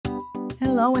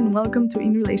Hello and welcome to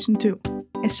In Relation To,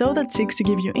 a show that seeks to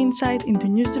give you insight into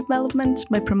news developments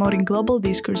by promoting global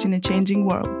discourse in a changing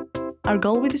world. Our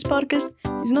goal with this podcast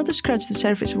is not to scratch the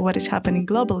surface of what is happening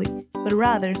globally, but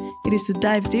rather it is to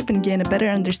dive deep and gain a better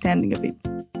understanding of it.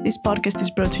 This podcast is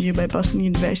brought to you by Boston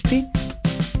University.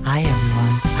 Hi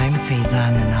everyone, I'm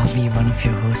Faizan and I'll be one of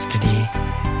your hosts today.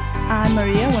 I'm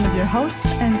Maria, one of your hosts,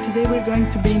 and today we're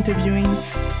going to be interviewing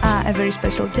a very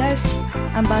special guest,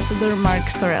 Ambassador Mark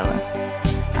Storella.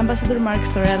 Ambassador Mark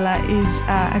Storella is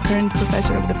a current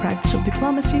professor of the practice of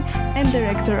diplomacy and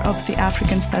director of the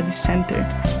African Studies Center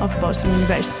of Boston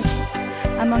University.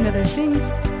 Among other things,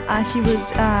 he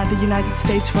was the United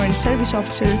States Foreign Service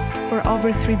Officer for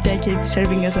over 3 decades,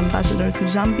 serving as ambassador to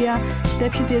Zambia,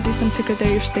 Deputy Assistant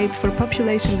Secretary of State for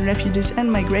Population, Refugees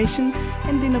and Migration,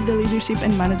 and Dean of the Leadership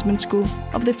and Management School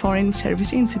of the Foreign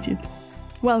Service Institute.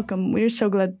 Welcome. We're so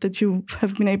glad that you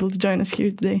have been able to join us here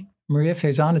today. Maria,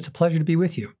 Faizan, it's a pleasure to be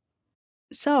with you.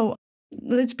 So,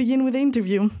 let's begin with the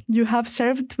interview. You have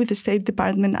served with the State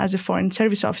Department as a Foreign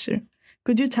Service Officer.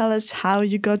 Could you tell us how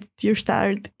you got your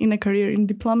start in a career in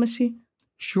diplomacy?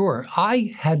 Sure.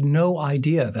 I had no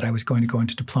idea that I was going to go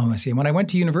into diplomacy. And when I went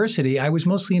to university, I was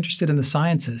mostly interested in the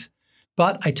sciences.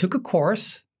 But I took a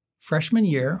course freshman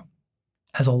year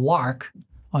as a lark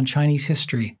on Chinese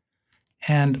history.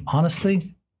 And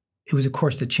honestly, it was a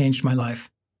course that changed my life.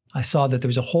 I saw that there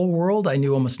was a whole world I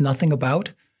knew almost nothing about,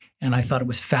 and I thought it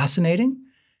was fascinating.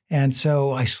 And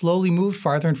so I slowly moved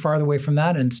farther and farther away from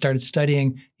that and started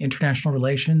studying international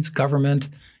relations, government,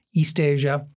 East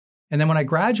Asia. And then when I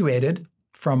graduated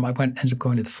ended up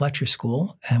going to the Fletcher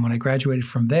School. And when I graduated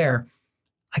from there,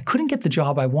 I couldn't get the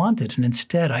job I wanted. And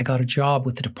instead, I got a job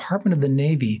with the Department of the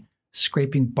Navy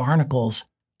scraping barnacles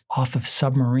off of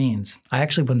submarines. I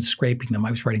actually wasn't scraping them.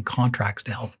 I was writing contracts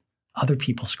to help other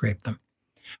people scrape them.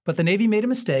 But the Navy made a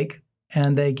mistake,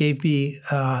 and they gave me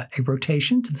a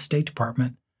rotation to the State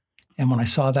Department. And when I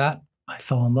saw that, I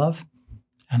fell in love,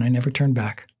 and I never turned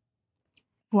back.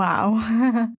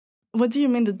 Wow. What do you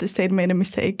mean that the state made a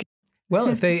mistake? Well,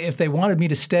 if they wanted me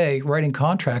to stay writing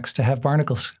contracts to have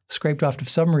barnacles scraped off of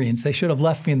submarines, they should have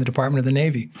left me in the Department of the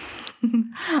Navy.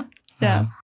 Yeah.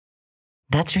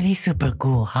 That's really super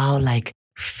cool how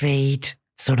fate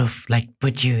sort of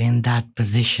put you in that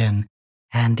position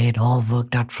and it all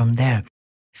worked out from there.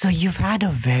 So you've had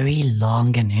a very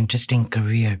long and interesting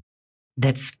career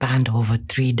that spanned over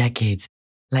 3 decades.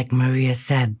 Like Maria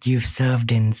said, you've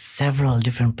served in several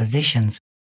different positions,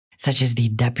 such as the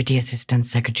Deputy Assistant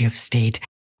Secretary of State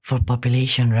for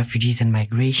Population, Refugees and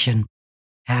Migration.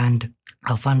 And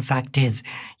a fun fact is,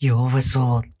 you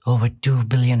oversaw over $2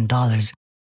 billion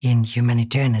in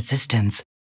humanitarian assistance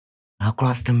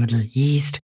across the Middle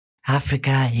East,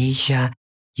 Africa, Asia.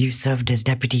 You served as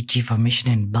Deputy Chief of Mission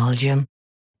in Belgium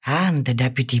and the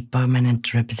Deputy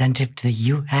Permanent Representative to the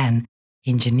UN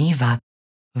in Geneva,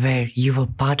 where you were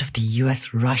part of the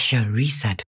US-Russia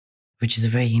reset, which is a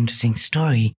very interesting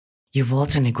story. You've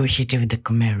also negotiated with the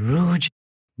Khmer Rouge,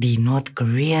 the North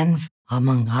Koreans,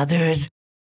 among others.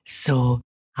 So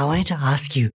I wanted to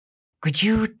ask you, could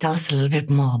you tell us a little bit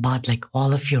more about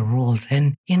all of your roles?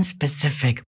 And in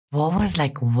specific, what was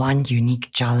one unique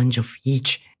challenge of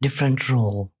each different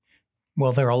role?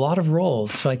 Well, there are a lot of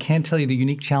roles, so I can't tell you the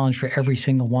unique challenge for every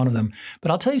single one of them. But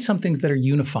I'll tell you some things that are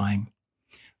unifying.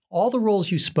 All the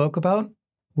roles you spoke about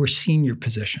were senior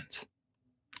positions.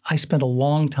 I spent a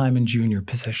long time in junior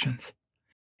positions.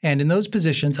 And in those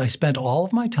positions, I spent all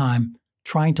of my time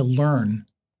trying to learn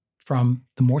from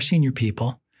the more senior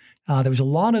people. There was a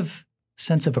lot of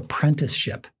sense of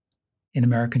apprenticeship in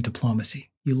American diplomacy.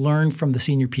 You learn from the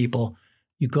senior people,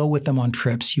 you go with them on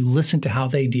trips, you listen to how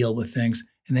they deal with things,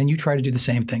 and then you try to do the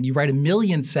same thing. You write 1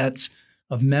 million sets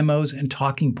of memos and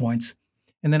talking points,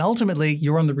 and then ultimately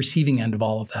you're on the receiving end of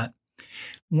all of that.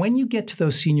 When you get to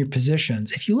those senior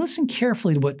positions, if you listen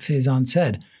carefully to what Faizan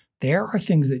said, there are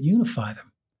things that unify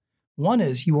them. One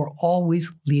is you are always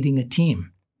leading a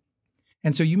team.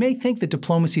 And so you may think that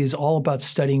diplomacy is all about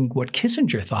studying what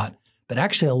Kissinger thought, but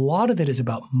actually a lot of it is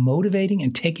about motivating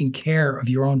and taking care of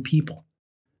your own people.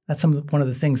 That's one of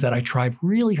the things that I tried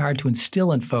really hard to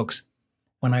instill in folks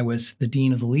when I was the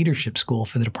Dean of the Leadership School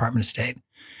for the Department of State.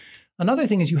 Another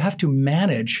thing is you have to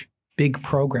manage big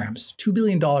programs. $2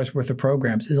 billion worth of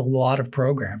programs is a lot of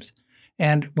programs.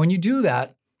 And when you do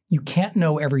that, you can't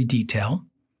know every detail.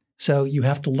 So you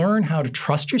have to learn how to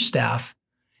trust your staff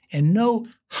and know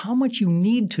how much you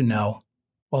need to know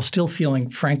while still feeling,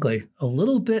 frankly, a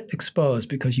little bit exposed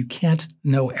because you can't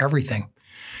know everything.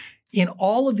 In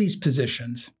all of these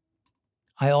positions,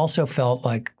 I also felt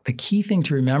like the key thing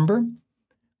to remember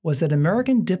was that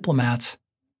American diplomats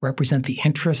represent the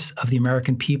interests of the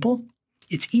American people,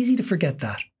 It's easy to forget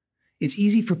that. It's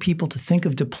easy for people to think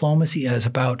of diplomacy as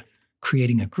about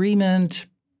creating agreement,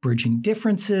 bridging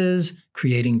differences,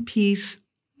 creating peace.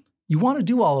 You want to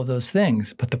do all of those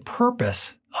things, but the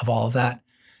purpose of all of that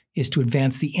is to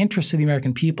advance the interests of the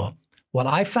American people. What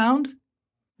I found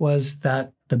was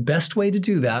that the best way to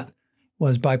do that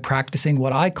was by practicing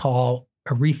what I call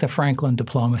Aretha Franklin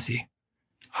diplomacy,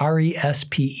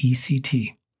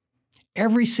 RESPECT.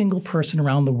 Every single person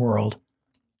around the world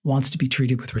wants to be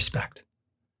treated with respect.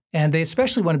 And they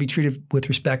especially want to be treated with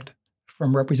respect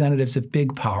from representatives of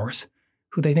big powers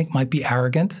who they think might be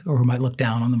arrogant or who might look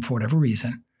down on them for whatever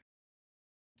reason.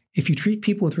 If you treat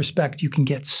people with respect, you can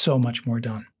get so much more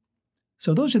done.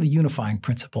 So those are the unifying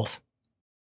principles.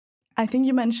 I think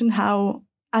you mentioned how,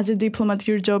 as a diplomat,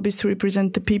 your job is to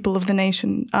represent the people of the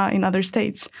nation in other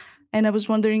states. And I was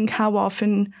wondering how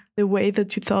often the way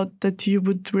that you thought that you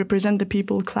would represent the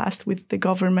people clashed with the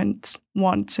government's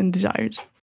wants and desires.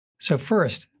 So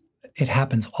first, it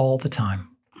happens all the time.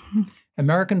 Mm-hmm.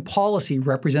 American policy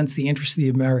represents the interests of the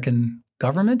American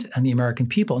government and the American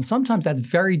people. And sometimes that's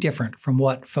very different from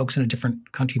what folks in a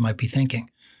different country might be thinking.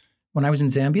 When I was in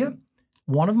Zambia,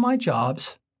 one of my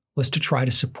jobs was to try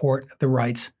to support the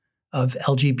rights of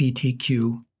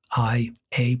LGBTQIA+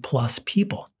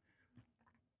 people.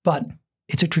 But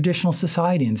it's a traditional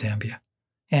society in Zambia.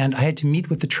 And I had to meet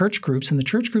with the church groups, and the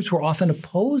church groups were often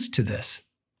opposed to this.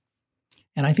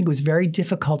 And I think it was very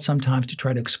difficult sometimes to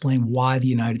try to explain why the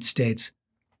United States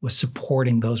was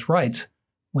supporting those rights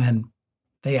when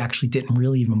they actually didn't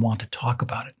really even want to talk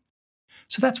about it.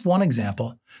 So that's one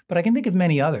example, but I can think of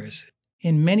many others.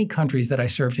 In many countries that I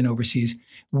served in overseas,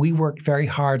 we worked very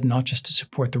hard not just to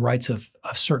support the rights of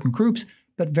certain groups,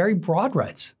 but very broad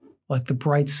rights, like the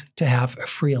rights to have a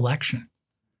free election.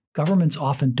 Governments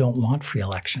often don't want free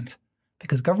elections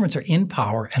because governments are in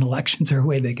power and elections are a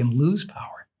way they can lose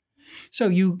power. So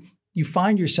you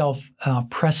find yourself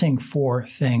pressing for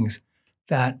things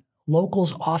that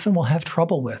locals often will have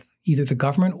trouble with, either the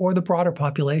government or the broader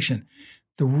population.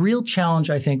 The real challenge,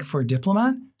 I think, for a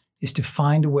diplomat is to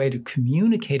find a way to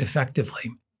communicate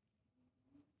effectively.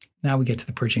 Now we get to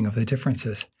the bridging of the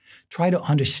differences. Try to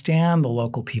understand the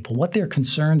local people, what their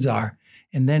concerns are,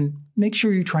 and then make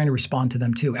sure you're trying to respond to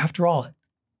them too. After all,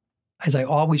 as I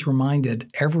always reminded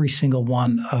every single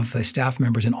one of the staff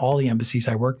members in all the embassies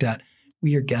I worked at,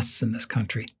 we are guests in this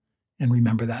country. And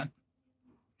remember that.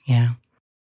 Yeah.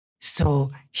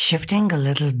 So shifting a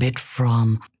little bit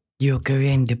from your career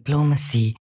in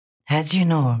diplomacy, as you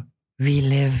know, we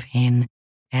live in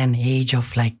an age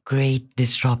of like great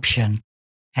disruption.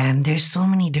 And there's so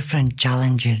many different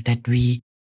challenges that we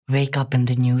wake up in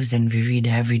the news and we read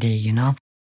every day, you know,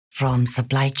 from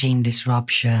supply chain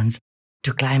disruptions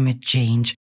to climate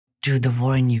change to the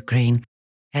war in Ukraine.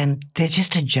 And there's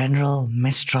just a general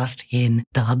mistrust in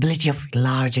the ability of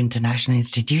large international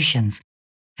institutions.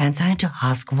 And so I had to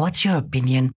ask, what's your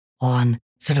opinion on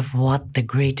sort of what the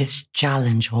greatest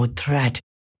challenge or threat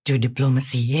to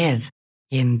diplomacy is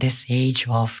in this age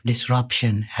of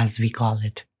disruption, as we call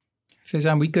it?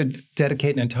 Faizan, we could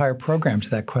dedicate an entire program to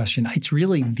that question. It's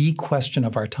really the question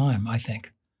of our time, I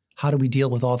think. How do we deal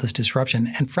with all this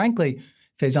disruption? And frankly,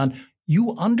 Faizan,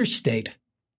 you understate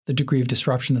the degree of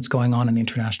disruption that's going on in the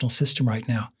international system right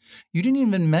now. You didn't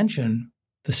even mention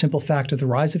the simple fact of the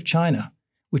rise of China,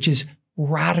 which is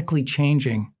radically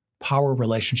changing power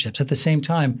relationships. At the same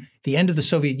time, the end of the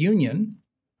Soviet Union,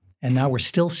 and now we're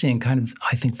still seeing kind of,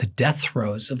 I think, the death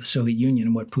throes of the Soviet Union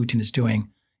and what Putin is doing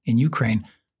in Ukraine.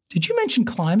 Did you mention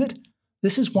climate?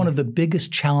 This is one of the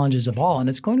biggest challenges of all, and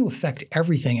it's going to affect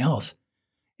everything else.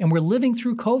 And we're living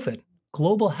through COVID.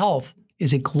 Global health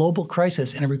is a global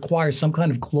crisis, and it requires some kind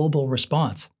of global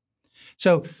response.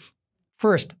 So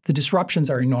first, the disruptions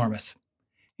are enormous.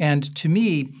 And to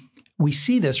me, we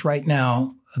see this right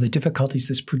now, the difficulties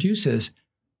this produces,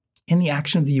 in the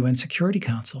action of the UN Security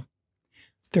Council.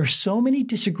 There are so many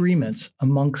disagreements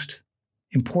amongst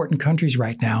important countries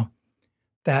right now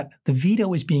that the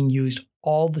veto is being used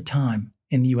all the time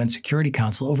in the UN Security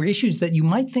Council over issues that you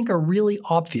might think are really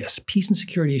obvious, peace and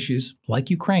security issues like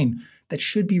Ukraine, that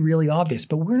should be really obvious,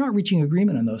 but we're not reaching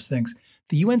agreement on those things.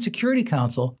 The UN Security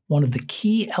Council, one of the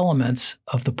key elements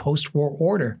of the post-war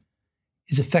order,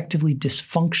 is effectively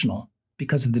dysfunctional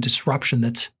because of the disruption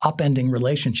that's upending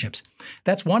relationships.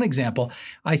 That's one example.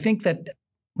 I think that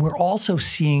we're also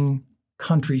seeing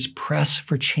countries press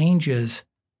for changes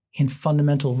in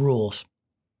fundamental rules.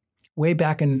 Way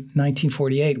back in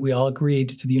 1948, we all agreed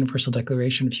to the Universal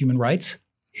Declaration of Human Rights.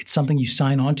 It's something you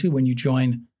sign on to when you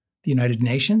join the United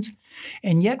Nations.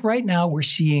 And yet right now we're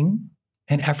seeing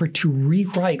an effort to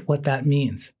rewrite what that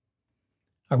means.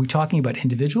 Are we talking about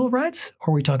individual rights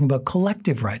or are we talking about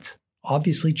collective rights?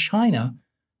 Obviously, China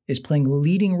is playing a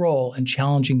leading role in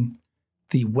challenging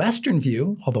the Western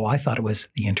view, although I thought it was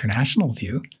the international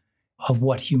view, of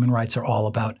what human rights are all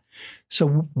about. So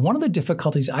one of the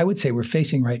difficulties I would say we're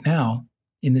facing right now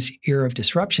in this era of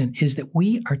disruption is that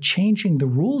we are changing the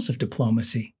rules of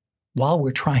diplomacy while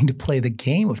we're trying to play the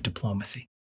game of diplomacy.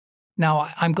 Now,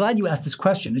 I'm glad you asked this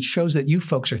question. It shows that you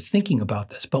folks are thinking about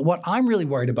this. But what I'm really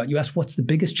worried about, you asked what's the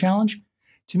biggest challenge?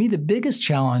 To me, the biggest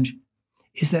challenge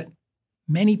is that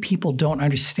many people don't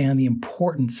understand the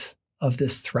importance of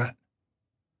this threat.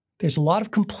 There's a lot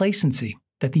of complacency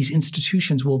that these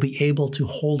institutions will be able to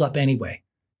hold up anyway,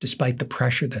 despite the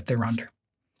pressure that they're under.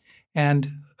 And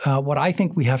what I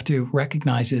think we have to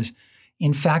recognize is,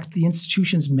 in fact, the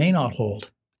institutions may not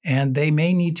hold, and they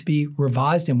may need to be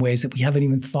revised in ways that we haven't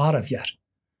even thought of yet.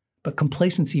 But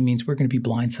complacency means we're going to be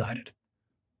blindsided.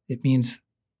 It means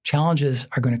challenges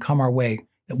are going to come our way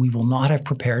that we will not have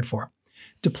prepared for.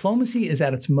 Diplomacy is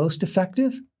at its most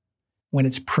effective when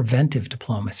it's preventive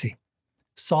diplomacy.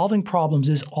 Solving problems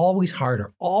is always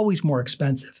harder, always more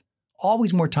expensive,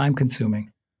 always more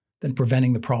time-consuming than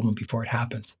preventing the problem before it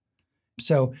happens.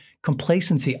 So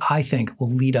complacency, I think,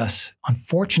 will lead us,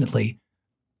 unfortunately,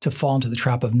 to fall into the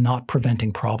trap of not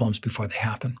preventing problems before they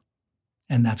happen.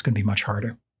 And that's going to be much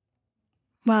harder.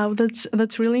 Wow, that's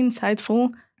really insightful.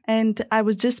 And I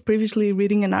was just previously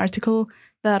reading an article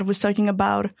that was talking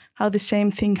about how the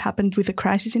same thing happened with the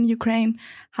crisis in Ukraine,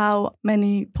 how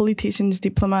many politicians,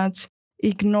 diplomats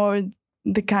ignored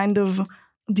the kind of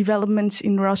developments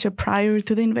in Russia prior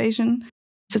to the invasion,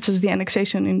 such as the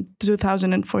annexation in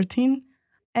 2014.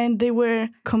 And they were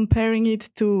comparing it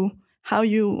to how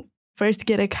you first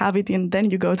get a cavity and then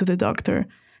you go to the doctor.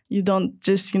 You don't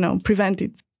just, prevent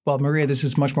it. Well, Maria, this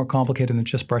is much more complicated than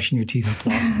just brushing your teeth and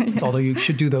flossing, yeah. Although you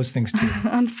should do those things too.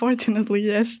 Unfortunately,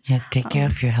 yes. Yeah, take care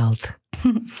of your health.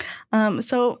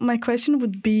 So my question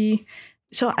would be,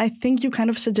 so I think you kind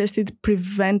of suggested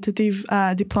preventative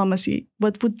diplomacy.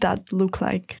 What would that look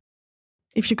like?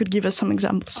 If you could give us some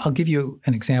examples. I'll give you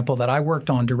an example that I worked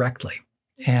on directly.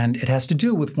 And it has to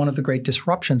do with one of the great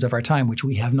disruptions of our time, which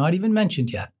we have not even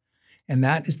mentioned yet. And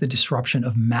that is the disruption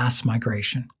of mass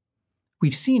migration.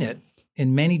 We've seen it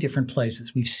in many different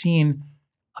places. We've seen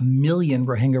 1 million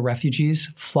Rohingya refugees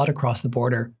flood across the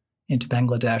border into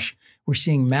Bangladesh. We're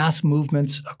seeing mass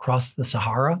movements across the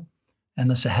Sahara and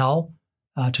the Sahel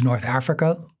to North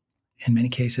Africa, in many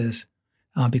cases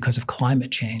because of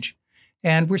climate change.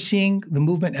 And we're seeing the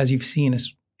movement, as you've seen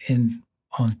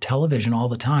on television all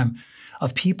the time,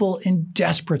 of people in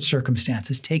desperate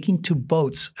circumstances taking to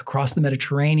boats across the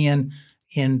Mediterranean,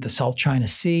 in the South China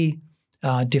Sea,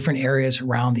 different areas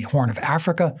around the Horn of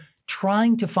Africa,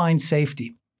 trying to find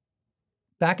safety.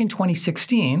 Back in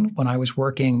 2016, when I was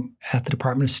working at the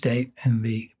Department of State and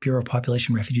the Bureau of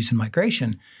Population, Refugees, and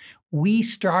Migration, we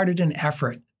started an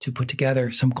effort to put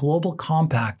together some global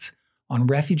compacts on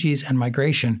refugees and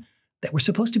migration that were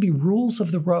supposed to be rules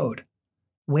of the road,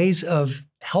 ways of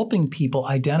helping people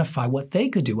identify what they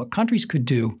could do, what countries could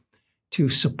do to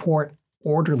support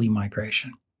orderly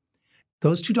migration.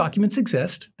 Those two documents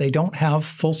exist. They don't have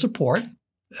full support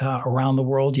around the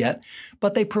world yet,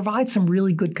 but they provide some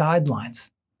really good guidelines.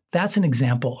 That's an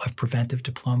example of preventive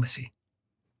diplomacy.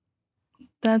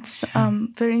 That's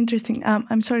very interesting.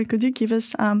 I'm sorry, could you give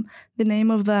us the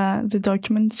name of the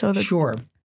document so that? Sure.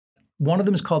 One of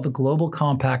them is called the Global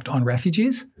Compact on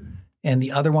Refugees, and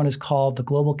the other one is called the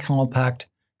Global Compact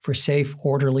for Safe,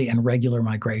 Orderly, and Regular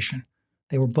Migration.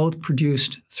 They were both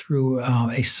produced through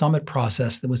a summit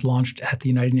process that was launched at the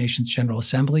United Nations General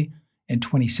Assembly in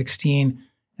 2016,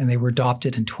 and they were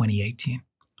adopted in 2018.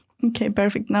 Okay,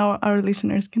 perfect. Now our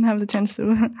listeners can have the chance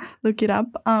to look it up.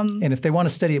 And if they want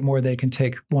to study it more, they can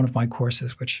take one of my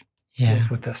courses, which deals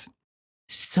with this.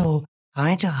 So I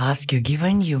wanted to ask you,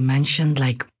 given you mentioned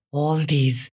like all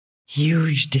these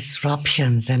huge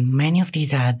disruptions, and many of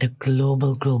these are at the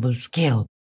global scale,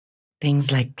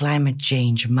 things like climate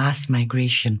change, mass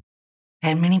migration,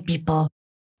 and many people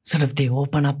they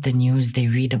open up the news, they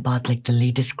read about like the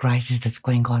latest crisis that's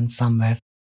going on somewhere.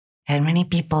 And many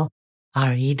people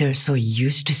are either so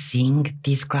used to seeing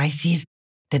these crises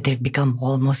that they've become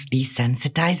almost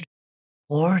desensitized,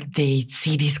 or they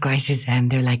see these crises and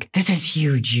they're like, this is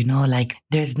huge, like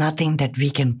there's nothing that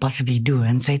we can possibly do.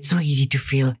 And so it's so easy to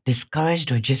feel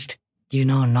discouraged or just,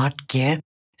 not care.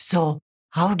 So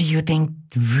how do you think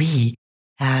we,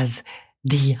 as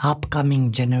the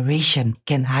upcoming generation,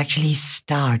 can actually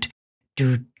start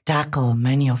to tackle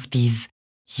many of these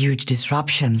huge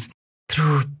disruptions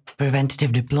through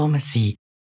preventative diplomacy?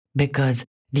 Because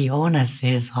the onus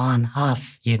is on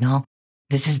us,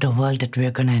 this is the world that we're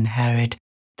going to inherit,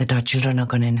 that our children are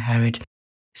going to inherit.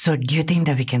 So do you think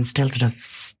that we can still sort of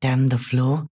stem the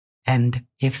flow? And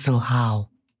if so, how?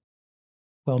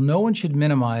 Well, no one should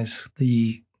minimize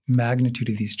the magnitude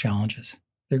of these challenges.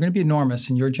 They're going to be enormous,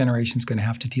 and your generation is going to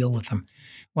have to deal with them.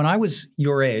 When I was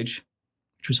your age,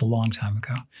 which was a long time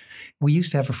ago, we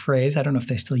used to have a phrase, I don't know if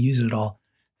they still use it at all,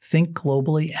 think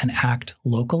globally and act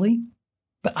locally.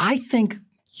 But I think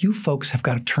you folks have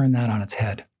got to turn that on its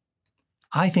head.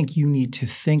 I think you need to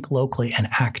think locally and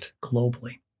act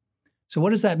globally. So what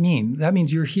does that mean? That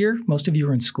means you're here, most of you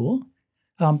are in school.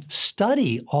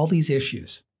 Study all these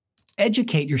issues.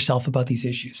 Educate yourself about these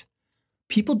issues.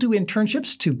 People do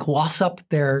internships to gloss up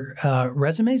their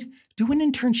resumes. Do an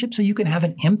internship so you can have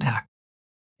an impact.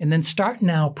 And then start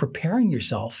now preparing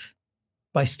yourself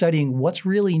by studying what's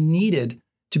really needed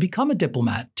to become a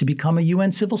diplomat, to become a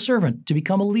UN civil servant, to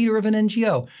become a leader of an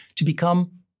NGO, to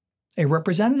become a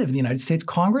representative in the United States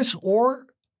Congress or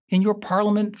in your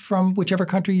parliament from whichever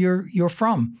country you're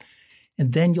from.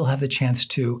 And then you'll have the chance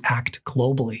to act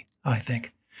globally, I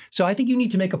think. So I think you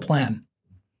need to make a plan.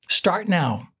 Start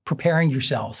now preparing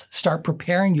yourselves. Start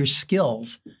preparing your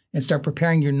skills and start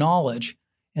preparing your knowledge,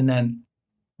 and then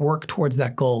work towards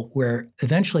that goal where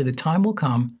eventually the time will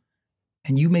come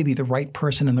and you may be the right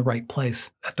person in the right place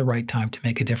at the right time to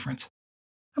make a difference.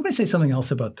 I'm going to say something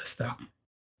else about this, though.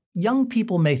 Young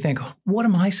people may think, what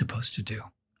am I supposed to do?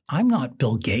 I'm not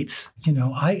Bill Gates.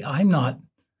 I'm not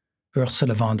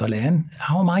Ursula von der Leyen.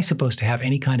 How am I supposed to have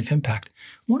any kind of impact?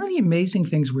 One of the amazing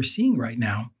things we're seeing right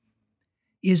now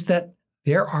is that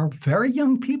there are very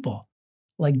young people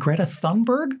like Greta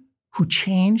Thunberg who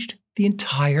changed the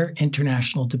entire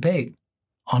international debate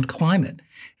on climate.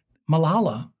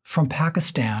 Malala from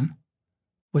Pakistan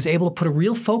was able to put a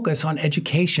real focus on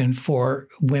education for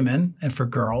women and for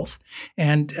girls.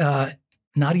 And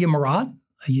Nadia Murad,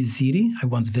 a Yazidi, I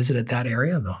once visited that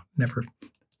area, though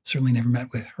certainly never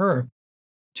met with her,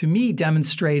 to me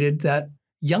demonstrated that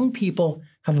young people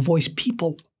have a voice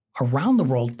people around the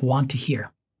world want to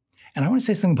hear. And I want to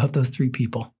say something about those three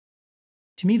people.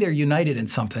 To me, they're united in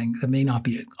something that may not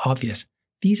be obvious.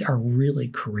 These are really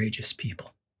courageous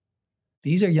people.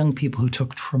 These are young people who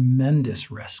took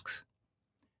tremendous risks.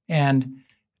 And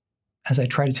as I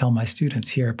try to tell my students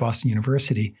here at Boston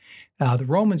University, the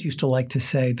Romans used to like to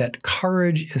say that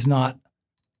courage is not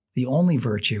the only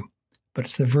virtue, but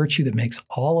it's the virtue that makes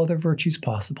all other virtues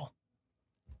possible.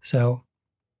 So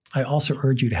I also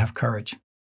urge you to have courage.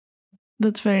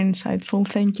 That's very insightful.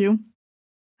 Thank you.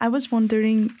 I was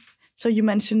wondering, so you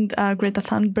mentioned Greta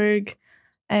Thunberg,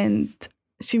 and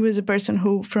she was a person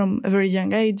who, from a very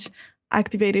young age,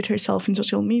 activated herself in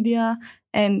social media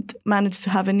and managed to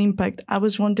have an impact. I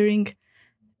was wondering,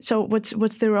 so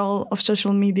what's the role of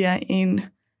social media in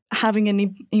having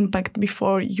an impact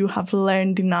before you have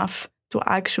learned enough to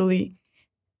actually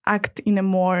act in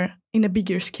a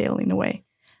bigger scale in a way?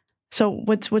 So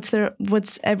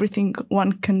what's everything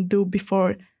one can do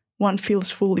before one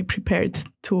feels fully prepared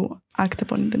to act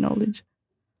upon the knowledge?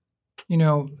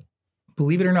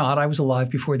 Believe it or not, I was alive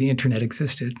before the internet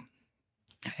existed.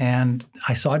 And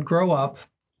I saw it grow up,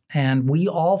 and we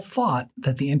all thought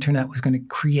that the internet was going to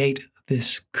create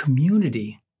this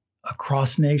community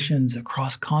across nations,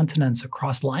 across continents,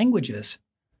 across languages,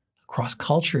 across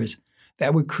cultures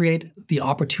that would create the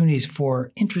opportunities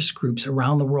for interest groups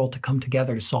around the world to come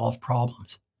together to solve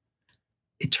problems.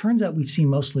 It turns out we've seen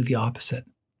mostly the opposite,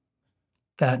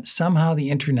 that somehow the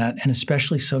internet, and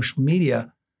especially social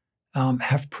media,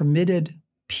 have permitted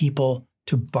people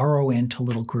to burrow into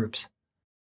little groups.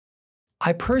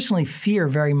 I personally fear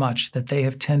very much that they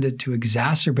have tended to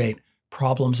exacerbate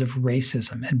problems of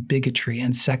racism and bigotry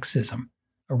and sexism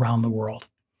around the world.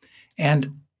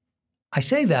 And I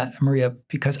say that, Maria,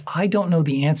 because I don't know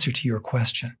the answer to your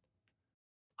question.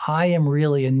 I am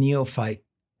really a neophyte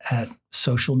at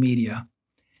social media,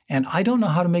 and I don't know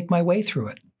how to make my way through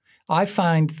it. I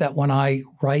find that when I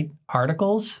write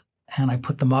articles and I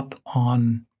put them up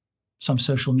on some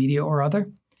social media or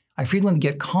other, I frequently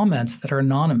get comments that are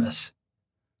anonymous.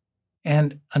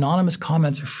 And anonymous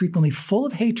comments are frequently full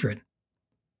of hatred.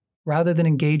 Rather than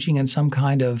engaging in some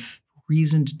kind of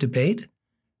reasoned debate,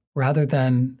 rather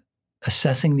than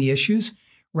assessing the issues,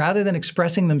 rather than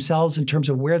expressing themselves in terms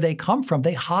of where they come from,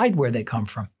 they hide where they come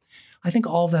from. I think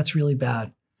all of that's really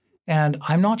bad. And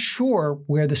I'm not sure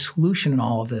where the solution in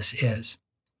all of this is.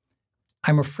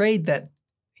 I'm afraid that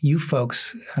you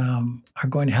folks are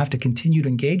going to have to continue to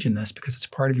engage in this because it's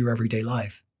part of your everyday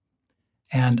life.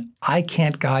 And I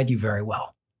can't guide you very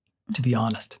well, to be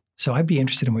honest. So I'd be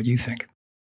interested in what you think.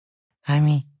 I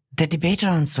mean, the debate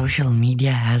around social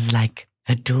media as like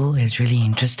a tool is really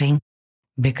interesting.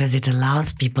 because it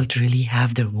allows people to really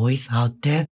have their voice out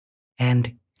there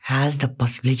and has the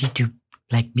possibility to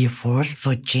like be a force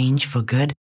for change for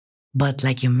good. But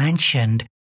like you mentioned,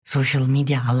 social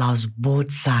media allows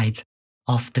both sides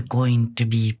of the coin to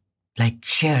be like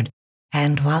shared.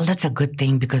 And while that's a good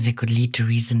thing because it could lead to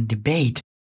reasoned debate,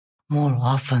 more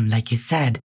often, like you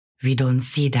said, we don't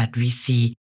see that. We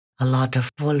see a lot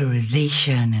of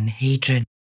polarization and hatred.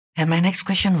 And my next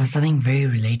question was something very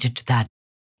related to that.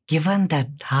 Given that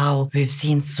how we've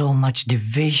seen so much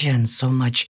division, so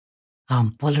much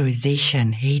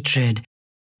polarization, hatred,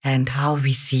 and how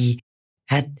we see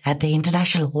at the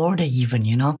international order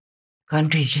even,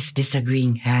 countries just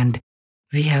disagreeing, and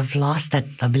we have lost that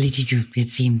ability to, it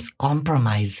seems,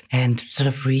 compromise and sort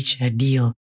of reach a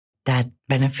deal that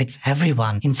benefits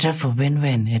everyone. Instead of a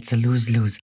win-win, it's a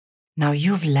lose-lose. Now,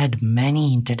 you've led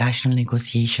many international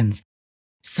negotiations.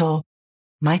 So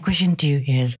my question to you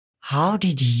is, how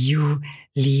did you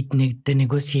lead the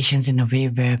negotiations in a way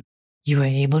where you were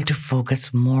able to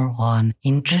focus more on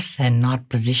interests and not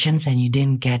positions, and you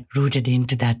didn't get rooted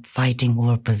into that fighting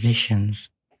over positions?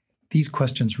 These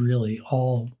questions really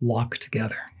all lock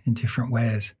together in different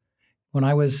ways. When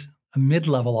I was a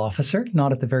mid-level officer,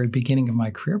 not at the very beginning of my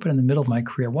career, but in the middle of my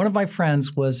career, one of my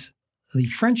friends was the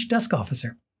French desk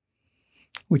officer,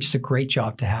 which is a great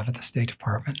job to have at the State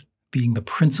Department, being the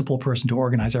principal person to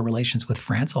organize our relations with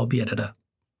France, albeit at a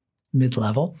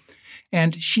mid-level.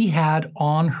 And she had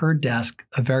on her desk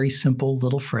a very simple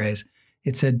little phrase.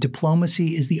 It said,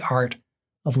 "Diplomacy is the art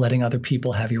of letting other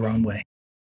people have your own way."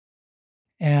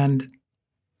 And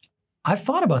I've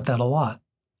thought about that a lot.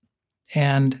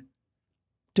 And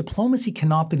diplomacy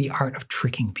cannot be the art of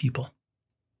tricking people.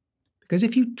 Because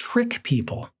if you trick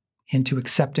people into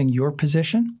accepting your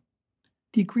position,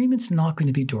 the agreement's not going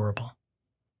to be durable.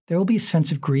 There will be a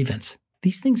sense of grievance.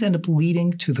 These things end up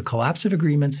leading to the collapse of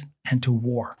agreements and to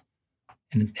war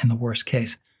in the worst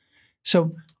case.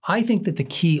 So I think that the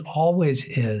key always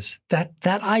is that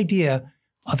idea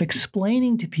of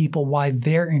explaining to people why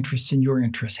their interests and your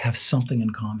interests have something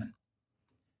in common.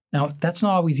 Now, that's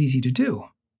not always easy to do,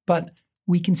 but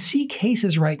we can see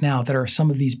cases right now that are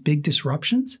some of these big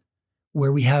disruptions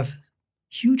where we have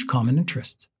huge common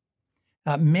interests.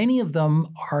 Many of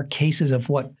them are cases of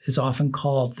what is often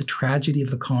called the tragedy of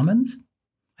the commons.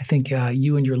 I think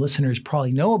you and your listeners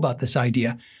probably know about this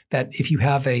idea that if you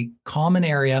have a common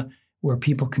area where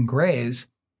people can graze,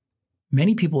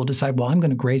 many people will decide, well, I'm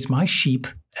going to graze my sheep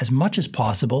as much as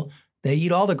possible. They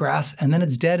eat all the grass and then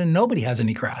it's dead and nobody has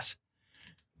any grass.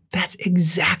 That's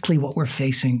exactly what we're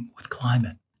facing with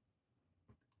climate.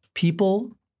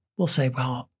 People will say,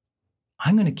 well,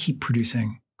 I'm going to keep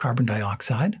producing carbon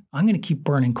dioxide. I'm going to keep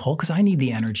burning coal because I need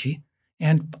the energy.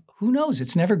 And who knows,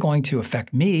 it's never going to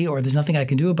affect me or there's nothing I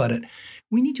can do about it.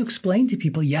 We need to explain to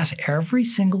people, yes, every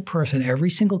single person,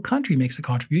 every single country makes a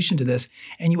contribution to this.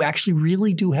 And you actually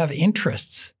really do have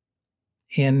interests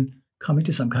in coming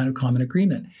to some kind of common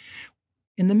agreement.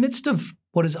 In the midst of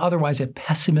what is otherwise a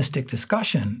pessimistic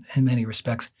discussion in many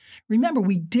respects, remember,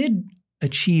 we did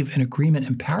achieve an agreement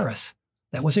in Paris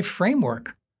that was a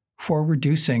framework for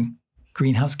reducing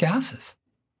greenhouse gases.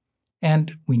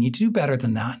 And we need to do better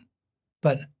than that.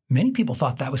 But many people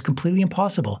thought that was completely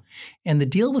impossible. And the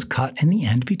deal was cut in the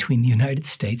end between the United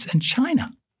States and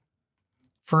China.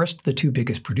 First, the two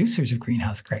biggest producers of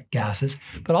greenhouse gases,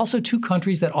 but also two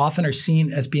countries that often are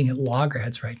seen as being at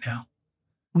loggerheads right now.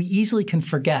 We easily can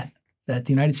forget that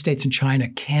the United States and China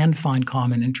can find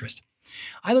common interest.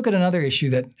 I look at another issue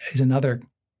that is another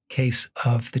case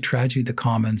of the tragedy of the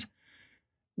commons,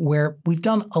 where we've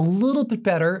done a little bit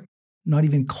better, not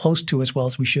even close to as well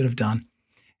as we should have done,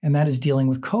 and that is dealing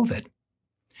with COVID.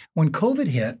 When COVID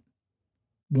hit,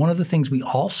 one of the things we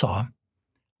all saw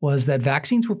was that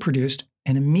vaccines were produced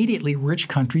and immediately rich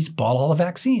countries bought all the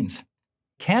vaccines.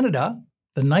 Canada,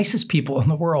 the nicest people in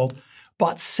the world,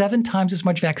 bought 7 times as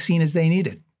much vaccine as they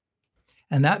needed.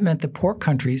 And that meant that poor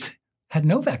countries had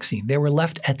no vaccine. They were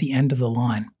left at the end of the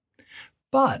line.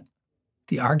 But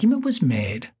the argument was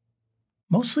made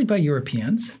mostly by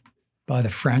Europeans, by the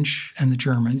French and the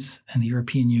Germans and the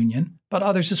European Union, but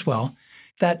others as well,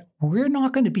 that we're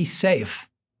not going to be safe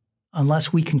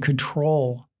unless we can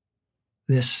control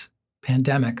this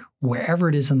pandemic wherever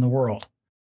it is in the world.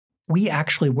 We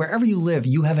actually, wherever you live,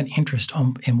 you have an interest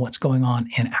in what's going on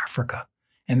in Africa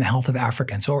and the health of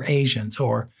Africans or Asians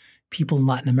or people in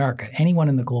Latin America, anyone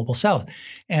in the global south.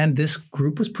 And this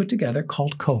group was put together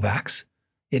called COVAX.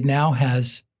 It now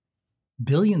has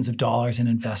billions of dollars in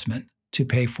investment to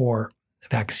pay for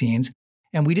vaccines.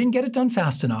 And we didn't get it done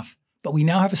fast enough, but we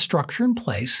now have a structure in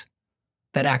place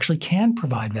that actually can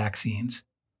provide vaccines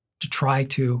to try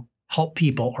to help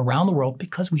people around the world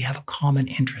because we have a common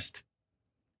interest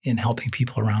in helping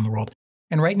people around the world.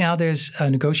 And right now there's a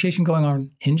negotiation going on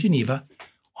in Geneva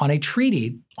on a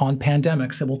treaty on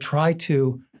pandemics that will try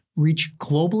to reach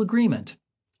global agreement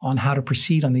on how to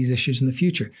proceed on these issues in the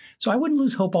future. So I wouldn't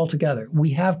lose hope altogether.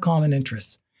 We have common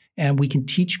interests, and we can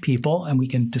teach people and we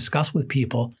can discuss with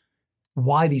people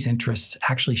why these interests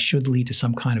actually should lead to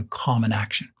some kind of common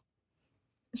action.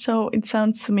 So it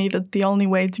sounds to me that the only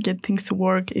way to get things to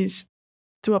work is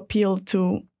to appeal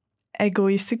to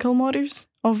egoistical motives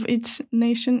of each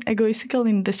nation, egoistical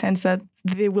in the sense that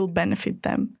they will benefit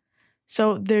them.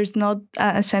 So there's not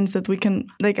a sense that we can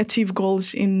achieve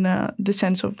goals in the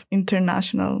sense of the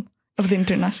international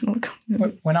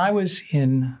community. When I was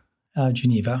in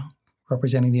Geneva,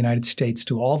 representing the United States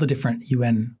to all the different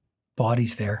UN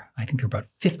bodies there, I think there were about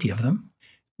 50 of them,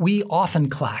 we often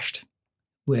clashed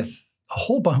with a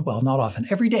whole bunch, well, not often,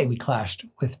 every day we clashed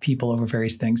with people over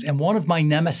various things. And one of my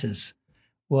nemesis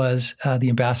was the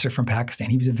ambassador from Pakistan.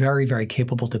 He was a very, very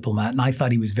capable diplomat, and I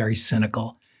thought he was very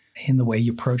cynical in the way he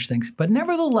approached things. But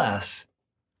nevertheless,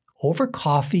 over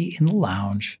coffee in the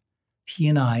lounge, he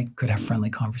and I could have friendly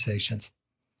conversations.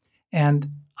 And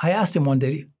I asked him one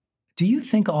day, do you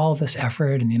think all of this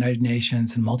effort in the United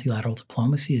Nations and multilateral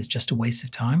diplomacy is just a waste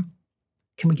of time?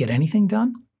 Can we get anything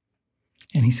done?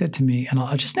 And he said to me, and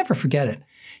I'll just never forget it,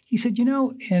 he said,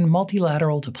 in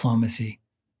multilateral diplomacy,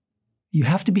 you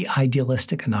have to be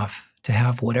idealistic enough to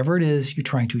have whatever it is you're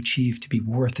trying to achieve to be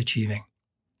worth achieving.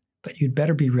 But you'd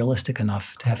better be realistic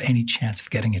enough to have any chance of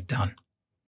getting it done.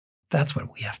 That's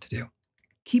what we have to do.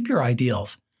 Keep your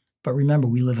ideals, but remember,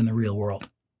 we live in the real world.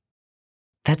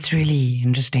 That's really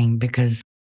interesting because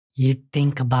you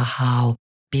think about how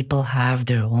people have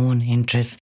their own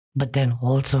interests, but then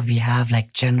also we have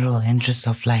general interests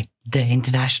of the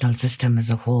international system as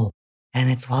a whole.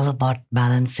 And it's all about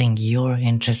balancing your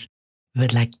interests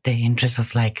with the interests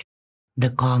of the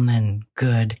common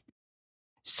good.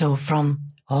 So from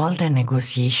all the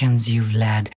negotiations you've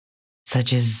led,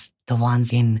 such as the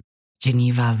ones in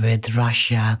Geneva with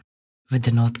Russia, with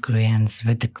the North Koreans,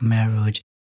 with the Khmer Rouge,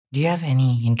 do you have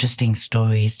any interesting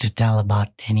stories to tell about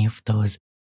any of those?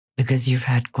 Because you've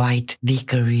had quite the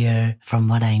career from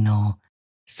what I know.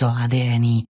 So are there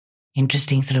any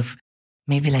interesting sort of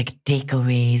maybe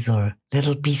takeaways or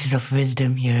little pieces of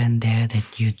wisdom here and there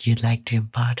that you'd like to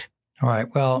impart? All right.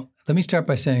 Well, let me start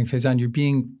by saying, Faizan, you're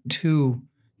being too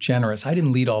generous. I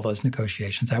didn't lead all those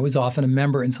negotiations. I was often a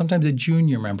member and sometimes a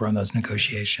junior member on those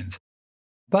negotiations.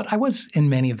 But I was in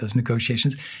many of those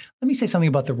negotiations. Let me say something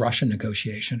about the Russian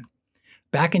negotiation.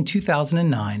 Back in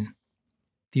 2009,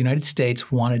 the United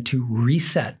States wanted to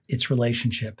reset its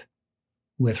relationship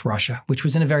with Russia, which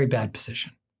was in a very bad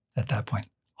position at that point.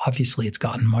 Obviously, it's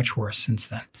gotten much worse since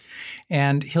then.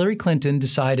 And Hillary Clinton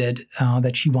decided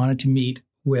that she wanted to meet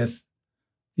with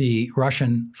the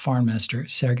Russian foreign minister,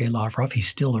 Sergei Lavrov. He's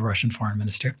still the Russian foreign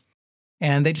minister.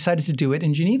 And they decided to do it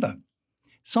in Geneva.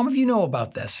 Some of you know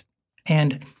about this.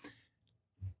 And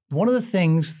one of the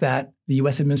things that the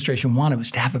U.S. administration wanted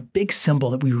was to have a big symbol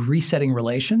that we were resetting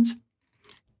relations.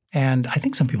 And I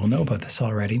think some people know about this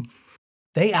already.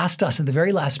 They asked us at the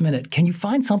very last minute, can you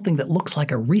find something that looks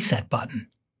like a reset button?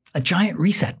 A giant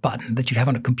reset button that you'd have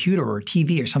on a computer or a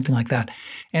TV or something like that.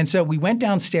 And so we went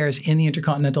downstairs in the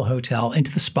Intercontinental Hotel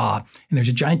into the spa, and there's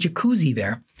a giant jacuzzi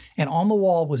there. And on the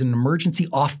wall was an emergency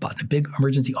off button, a big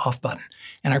emergency off button.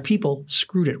 And our people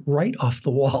screwed it right off the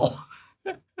wall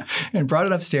and brought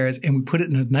it upstairs, and we put it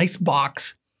in a nice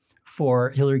box for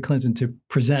Hillary Clinton to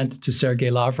present to Sergei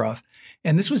Lavrov.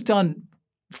 And this was done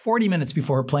 40 minutes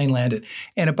before her plane landed.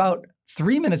 And about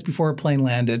 3 minutes before her plane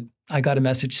landed, I got a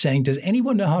message saying, does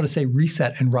anyone know how to say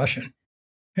reset in Russian?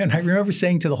 And I remember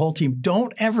saying to the whole team,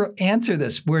 don't ever answer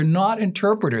this. We're not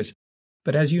interpreters.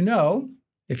 But as you know,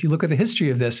 if you look at the history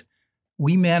of this,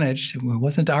 we managed, it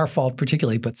wasn't our fault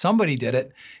particularly, but somebody did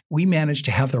it. We managed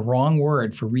to have the wrong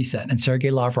word for reset. And Sergei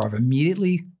Lavrov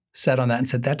immediately said on that and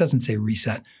said, that doesn't say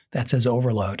reset, that says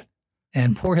overload.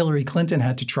 And poor Hillary Clinton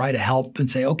had to try to help and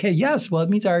say, okay, yes, well, it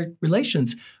means our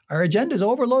relations, our agenda is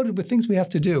overloaded with things we have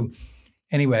to do.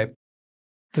 Anyway,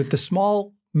 the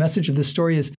small message of this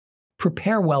story is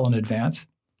prepare well in advance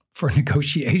for a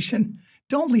negotiation.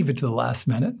 Don't leave it to the last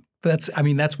minute. That's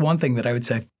one thing that I would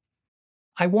say.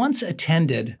 I once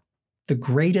attended the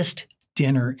greatest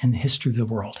dinner in the history of the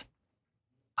world.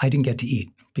 I didn't get to eat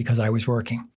because I was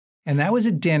working. And that was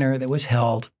a dinner that was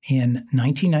held in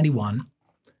 1991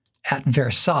 at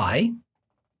Versailles,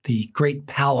 the great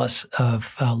palace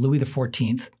of Louis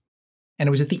XIV. And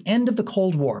it was at the end of the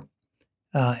Cold War.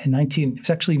 It was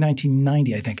actually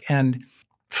 1990, I think. And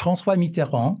François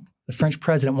Mitterrand, the French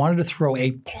president, wanted to throw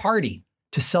a party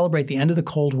to celebrate the end of the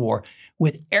Cold War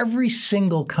with every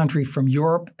single country from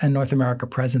Europe and North America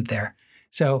present there.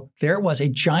 So there it was, a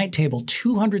giant table,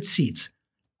 200 seats.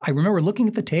 I remember looking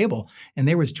at the table, and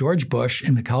there was George Bush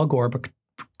and Mikhail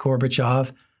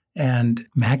Gorbachev, and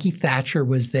Maggie Thatcher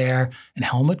was there, and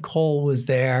Helmut Kohl was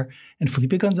there, and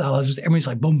Felipe Gonzalez was there. Everybody's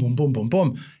like, boom, boom, boom, boom,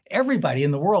 boom. Everybody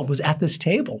in the world was at this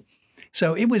table.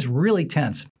 So it was really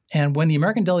tense. And when the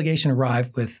American delegation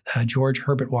arrived with George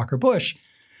Herbert Walker Bush,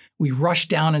 we rushed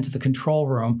down into the control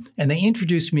room, and they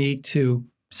introduced me to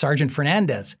Sergeant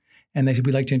Fernandez. And they said,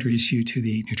 we'd like to introduce you to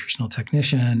the nutritional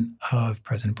technician of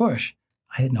President Bush.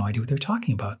 I had no idea what they were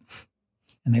talking about.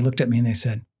 And they looked at me and they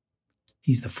said,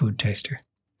 he's the food taster.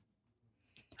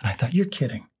 And I thought, you're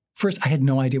kidding. First, I had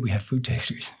no idea we had food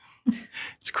tasters.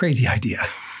 It's a crazy idea.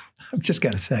 I've just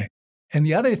got to say. And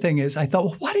the other thing is, I thought,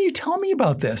 well, why don't you tell me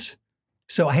about this?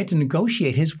 So I had to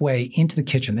negotiate his way into the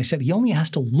kitchen. They said he only has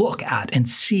to look at and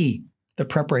see the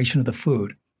preparation of the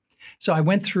food. So I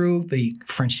went through the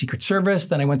French Secret Service,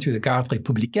 then I went through the Garde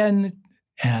Républicaine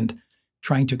and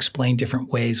trying to explain different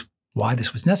ways why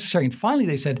this was necessary. And finally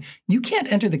they said, you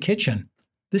can't enter the kitchen.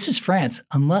 This is France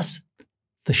unless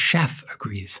the chef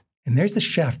agrees. And there's the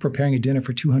chef preparing a dinner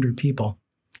for 200 people.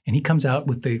 And he comes out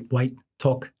with the white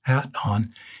toque hat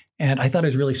on. And I thought it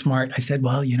was really smart. I said,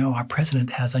 well, you know, our president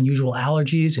has unusual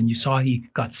allergies. And you saw he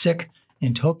got sick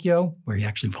in Tokyo, where he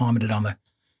actually vomited on the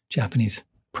Japanese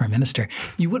prime minister.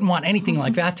 You wouldn't want anything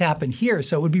like that to happen here.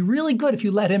 So it would be really good if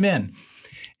you let him in.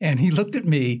 And he looked at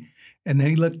me, and then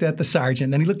he looked at the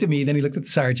sergeant, then he looked at me, then he looked at the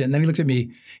sergeant, and then he looked at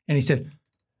me, and he said,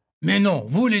 mais non,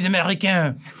 vous les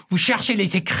Américains, vous cherchez les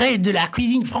secrets de la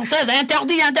cuisine française,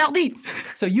 interdit, interdit.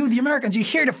 So you, the Americans, you're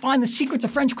here to find the secrets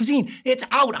of French cuisine. It's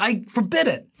out. I forbid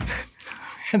it.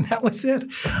 And that was it.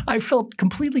 I felt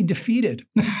completely defeated.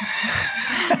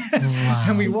 Wow.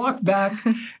 And we walked back,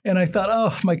 and I thought,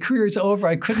 oh, my career's over.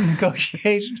 I couldn't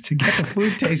negotiate to get the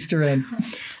food taster in.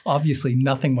 Obviously,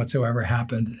 nothing whatsoever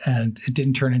happened, and it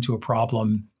didn't turn into a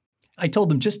problem. I told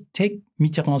them, just take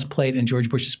Mitterrand's plate and George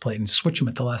Bush's plate and switch them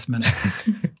at the last minute.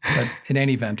 But in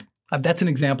any event, that's an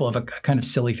example of a kind of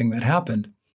silly thing that happened.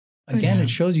 Again, It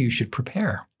shows you should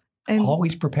prepare. And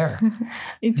always prepare.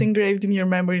 It's engraved in your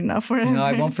memory now forever. No,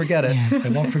 I won't forget it. Yeah. I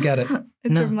won't forget it. A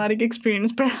traumatic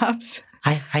experience, perhaps.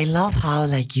 I love how,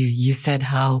 like, you said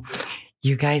how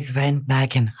you guys went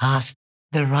back and asked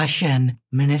the Russian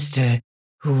minister,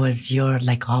 who was your,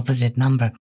 like, opposite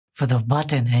number, for the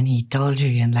button, and he told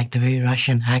you in, like, the very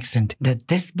Russian accent that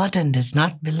this button does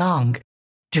not belong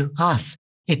to us.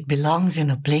 It belongs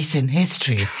in a place in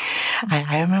history.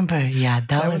 I remember,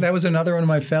 that was another one of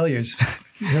my failures.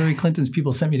 Hillary Clinton's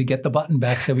people sent me to get the button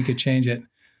back so we could change it.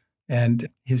 And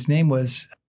his name was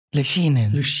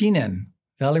Lushinin,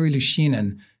 Valery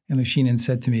Lushinin. And Lushinin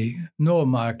said to me, no,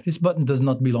 Mark, this button does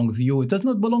not belong to you. It does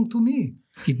not belong to me.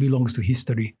 It belongs to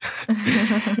history.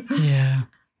 Yeah,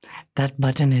 that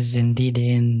button is indeed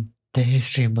in the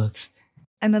history books.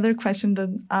 Another question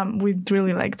that we'd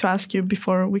really like to ask you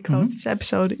before we close this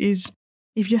episode is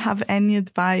if you have any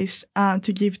advice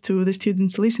to give to the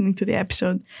students listening to the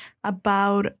episode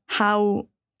about how,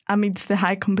 amidst the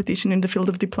high competition in the field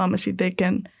of diplomacy, they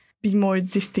can be more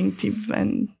distinctive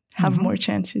and have more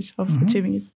chances of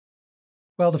achieving it.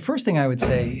 Well, the first thing I would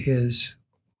say is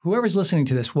whoever's listening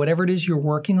to this, whatever it is you're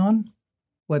working on,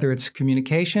 whether it's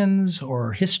communications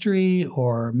or history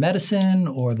or medicine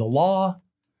or the law,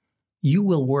 you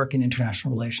will work in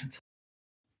international relations.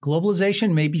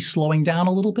 Globalization may be slowing down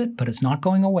a little bit, but it's not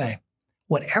going away.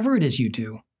 Whatever it is you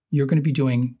do, you're going to be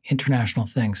doing international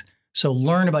things. So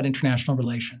learn about international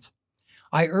relations.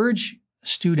 I urge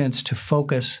students to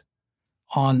focus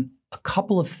on a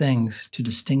couple of things to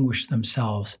distinguish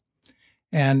themselves.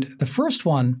 And the first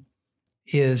one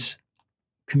is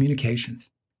communications,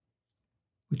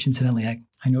 which incidentally,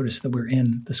 I noticed that we're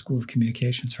in the School of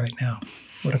Communications right now.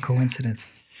 What a coincidence.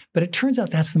 But it turns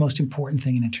out that's the most important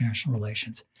thing in international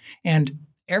relations. And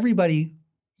everybody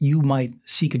you might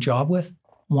seek a job with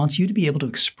wants you to be able to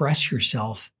express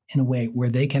yourself in a way where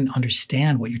they can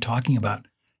understand what you're talking about,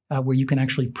 where you can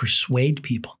actually persuade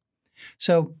people.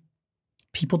 So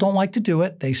people don't like to do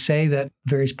it. They say that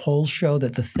various polls show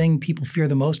that the thing people fear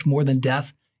the most, more than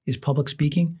death, is public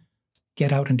speaking.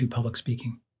 Get out and do public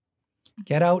speaking.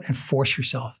 Get out and force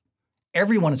yourself.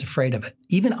 Everyone is afraid of it.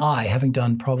 Even I, having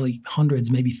done probably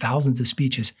hundreds, maybe thousands of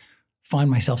speeches,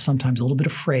 find myself sometimes a little bit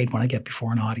afraid when I get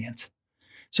before an audience.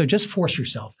 So just force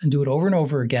yourself and do it over and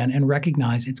over again and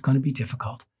recognize it's going to be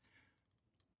difficult.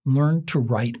 Learn to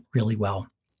write really well.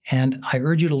 And I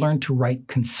urge you to learn to write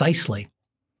concisely.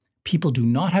 People do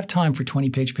not have time for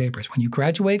 20-page papers. When you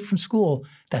graduate from school,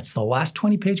 that's the last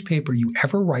 20-page paper you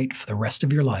ever write for the rest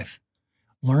of your life.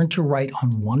 Learn to write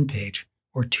on 1 page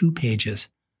or 2 pages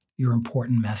your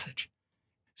important message.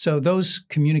 So those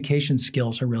communication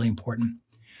skills are really important.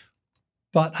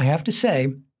 But I have to say,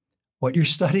 what you're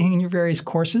studying in your various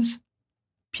courses,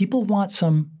 people want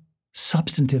some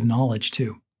substantive knowledge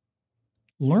too.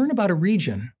 Learn about a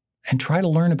region and try to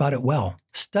learn about it well.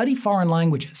 Study foreign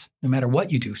languages. No matter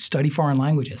what you do, study foreign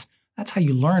languages. That's how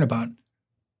you learn about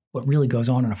what really goes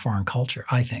on in a foreign culture,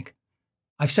 I think.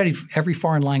 I've studied every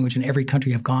foreign language in every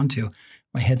country I've gone to.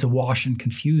 My head's awash and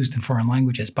confused in foreign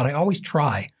languages, but I always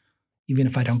try, even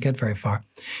if I don't get very far.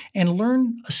 And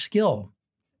learn a skill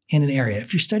in an area.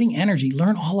 If you're studying energy,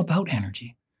 learn all about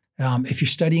energy. If you're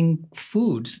studying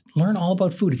foods, learn all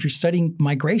about food. If you're studying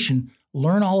migration,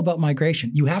 learn all about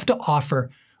migration. You have to offer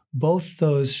both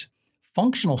those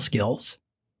functional skills,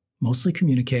 mostly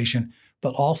communication,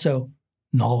 but also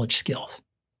knowledge skills.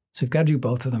 So you've got to do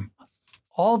both of them.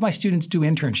 All of my students do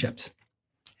internships,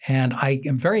 and I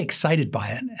am very excited by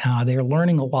it. They're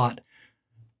learning a lot.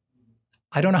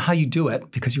 I don't know how you do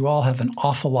it because you all have an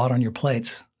awful lot on your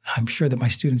plates. I'm sure that my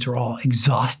students are all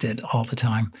exhausted all the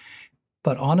time.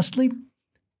 But honestly,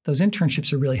 those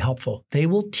internships are really helpful. They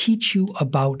will teach you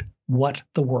about what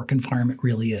the work environment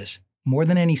really is. More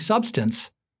than any substance,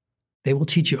 they will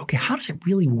teach you, okay, how does it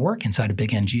really work inside a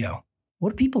big NGO? What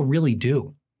do people really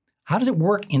do? How does it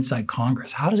work inside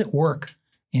Congress? How does it work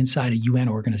inside a UN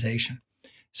organization?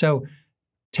 So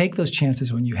take those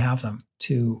chances when you have them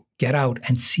to get out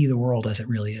and see the world as it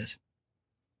really is.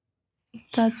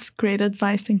 That's great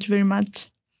advice. Thank you very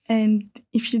much. And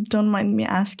if you don't mind me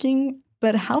asking,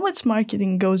 but how much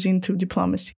marketing goes into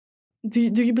diplomacy? Do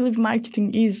you believe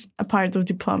marketing is a part of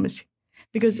diplomacy?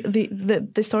 Because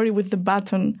the story with the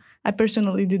baton, I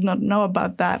personally did not know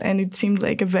about that, and it seemed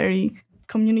like a very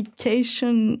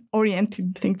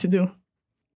communication-oriented thing to do.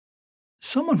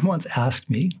 Someone once asked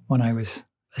me when I was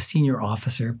a senior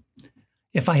officer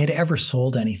if I had ever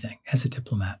sold anything as a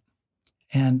diplomat.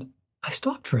 And I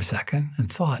stopped for a second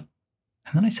and thought,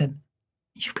 and then I said,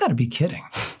 you've got to be kidding.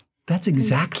 That's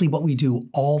exactly what we do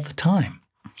all the time.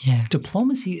 Yeah.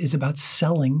 Diplomacy is about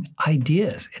selling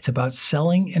ideas. It's about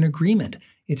selling an agreement.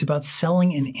 It's about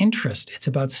selling an interest. It's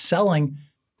about selling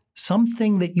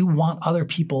something that you want other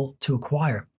people to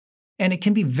acquire. And it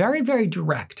can be very, very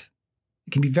direct.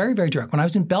 It can be very, very direct. When I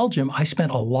was in Belgium, I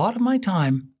spent a lot of my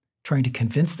time trying to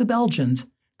convince the Belgians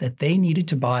that they needed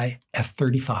to buy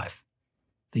F-35,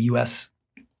 the US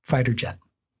fighter jet.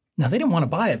 Now, they didn't want to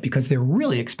buy it because they're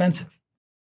really expensive,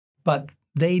 but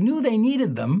they knew they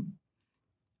needed them,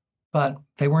 but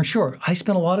they weren't sure. I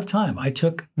spent a lot of time. I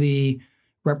took the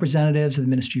representatives of the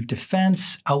Ministry of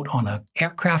Defense out on an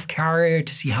aircraft carrier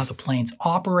to see how the planes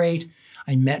operate.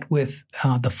 I met with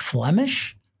the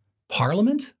Flemish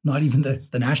Parliament, not even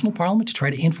the national parliament, to try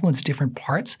to influence different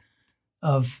parts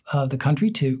of the country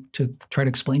to try to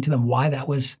explain to them why that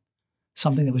was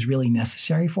something that was really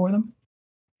necessary for them.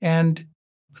 And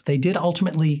they did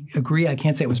ultimately agree. I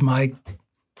can't say it was my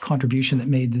contribution that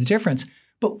made the difference,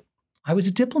 but I was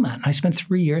a diplomat and I spent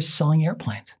 3 years selling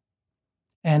airplanes.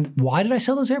 And why did I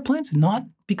sell those airplanes? Not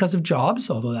because of jobs,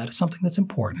 although that is something that's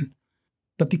important,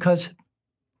 but because,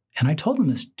 and I told them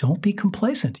this, don't be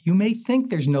complacent. You may think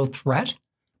there's no threat,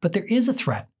 but there is a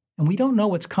threat and we don't know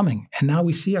what's coming. And now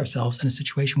we see ourselves in a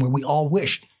situation where we all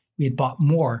wish we had bought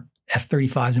more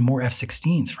F-35s and more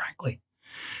F-16s, frankly.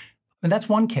 And that's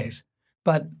one case.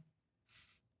 But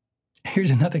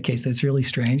here's another case that's really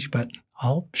strange, but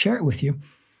I'll share it with you.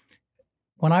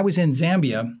 When I was in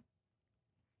Zambia,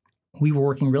 we were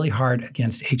working really hard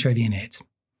against HIV and AIDS,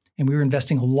 and we were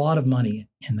investing a lot of money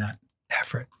in that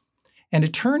effort. And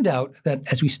it turned out that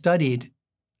as we studied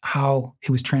how it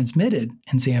was transmitted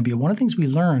in Zambia, one of the things we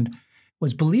learned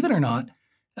was, believe it or not,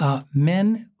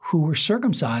 men who were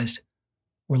circumcised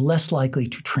were less likely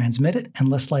to transmit it and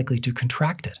less likely to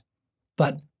contract it.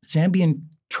 But Zambian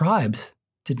tribes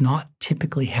did not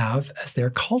typically have as their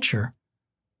culture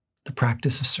the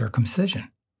practice of circumcision.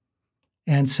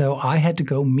 And so I had to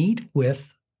go meet with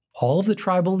all of the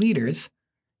tribal leaders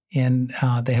in,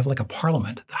 they have like a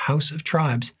parliament, the House of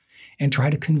Tribes, and try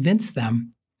to convince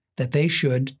them that they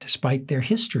should, despite their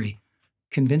history,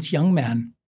 convince young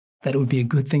men that it would be a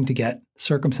good thing to get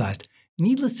circumcised.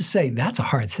 Needless to say, that's a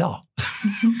hard sell.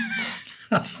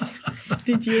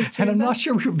 Did you? And I'm not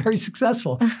sure we were very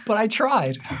successful, but I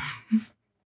tried.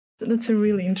 That's a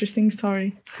really interesting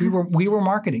story. We were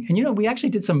marketing. And, we actually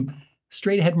did some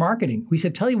straight ahead marketing. We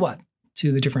said, tell you what,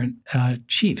 to the different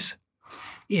chiefs,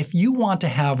 if you want to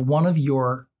have one of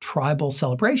your tribal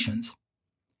celebrations,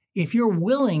 if you're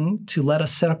willing to let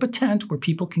us set up a tent where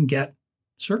people can get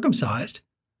circumcised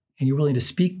and you're willing to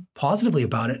speak positively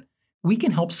about it, we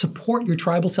can help support your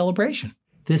tribal celebration.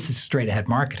 this is straight ahead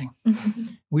marketing.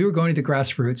 We were going to the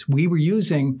grassroots. We were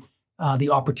using the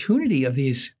opportunity of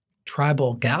these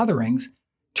tribal gatherings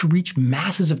to reach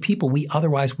masses of people we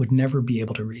otherwise would never be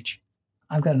able to reach.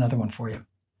 I've got another one for you.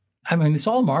 I mean, it's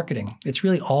all marketing. It's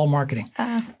really all marketing.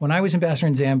 When I was ambassador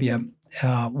in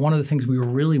Zambia, one of the things we were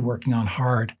really working on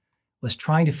hard was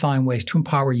trying to find ways to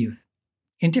empower youth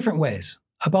in different ways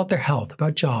about their health,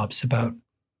 about jobs, about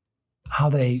how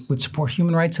they would support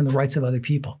human rights and the rights of other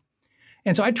people.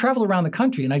 And so I'd travel around the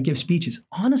country and I'd give speeches.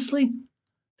 Honestly,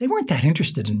 they weren't that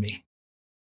interested in me.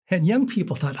 And young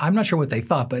people thought, I'm not sure what they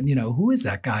thought, but who is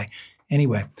that guy?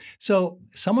 Anyway, so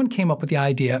someone came up with the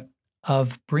idea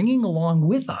of bringing along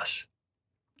with us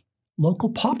local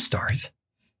pop stars.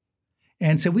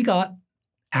 And so we got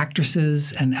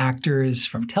actresses and actors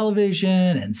from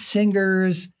television and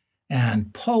singers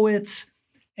and poets,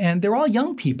 and they're all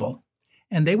young people.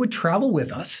 And they would travel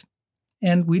with us,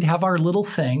 and we'd have our little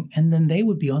thing, and then they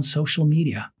would be on social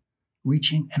media,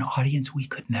 reaching an audience we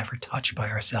could never touch by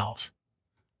ourselves.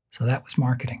 So that was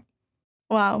marketing.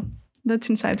 Wow, that's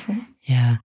insightful.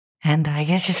 Yeah. And I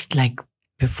guess just like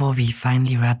before we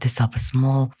finally wrap this up, a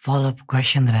small follow-up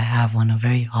question that I have on a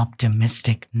very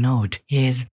optimistic note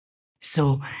is,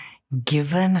 so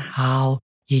given how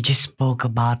you just spoke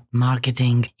about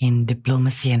marketing in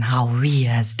diplomacy and how we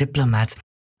as diplomats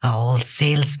are all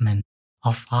salesmen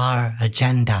of our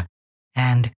agenda,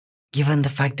 and given the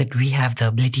fact that we have the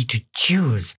ability to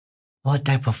choose what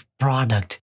type of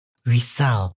product we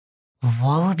sell,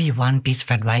 what would be one piece of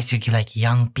advice you give like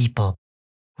young people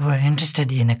who are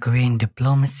interested in a career in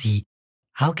diplomacy?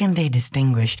 How can they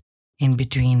distinguish in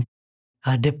between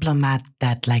a diplomat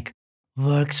that like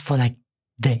works for like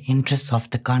the interests of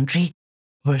the country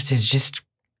versus just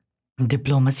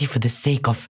diplomacy for the sake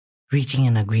of reaching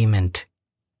an agreement?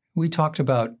 We talked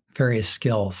about various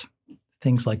skills,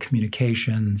 things like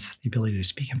communications, the ability to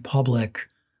speak in public,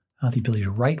 the ability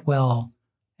to write well,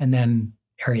 and then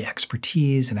area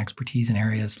expertise and expertise in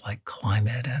areas like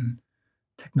climate and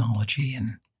technology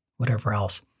and whatever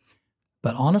else.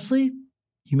 But honestly,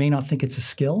 you may not think it's a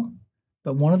skill,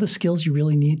 but one of the skills you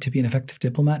really need to be an effective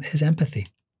diplomat is empathy.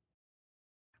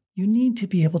 You need to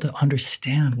be able to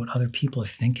understand what other people are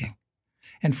thinking.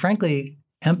 And frankly,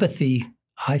 empathy,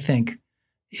 I think,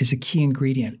 is a key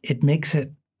ingredient. It makes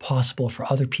it possible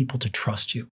for other people to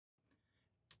trust you.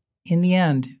 In the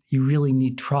end, you really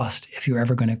need trust if you're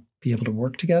ever going to be able to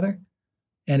work together.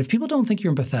 And if people don't think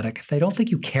you're empathetic, if they don't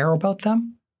think you care about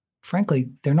them, frankly,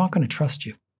 they're not going to trust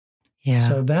you. Yeah.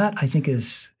 So that, I think,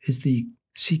 is the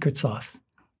secret sauce.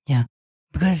 Yeah.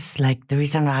 Because like the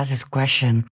reason I ask this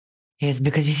question is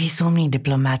because you see so many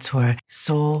diplomats who are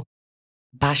so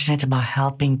passionate about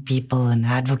helping people and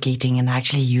advocating and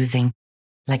actually using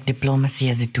like diplomacy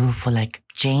as a tool for like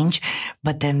change.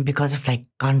 But then because of like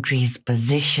countries'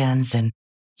 positions and,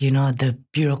 the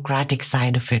bureaucratic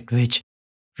side of it, which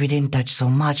we didn't touch so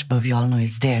much, but we all know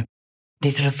is there, they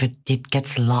sort of, it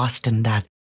gets lost in that.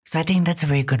 So I think that's a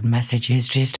very good message, is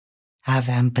just have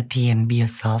empathy and be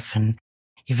yourself, and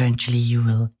eventually you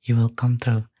will come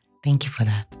through. Thank you for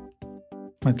that.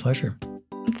 My pleasure.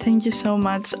 Thank you so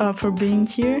much for being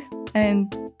here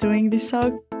and doing this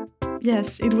talk.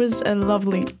 Yes, it was a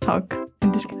lovely talk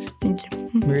and discussion. Thank you.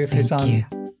 Maria Thank Faison,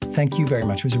 you. thank you very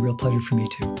much. It was a real pleasure for me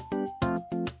too.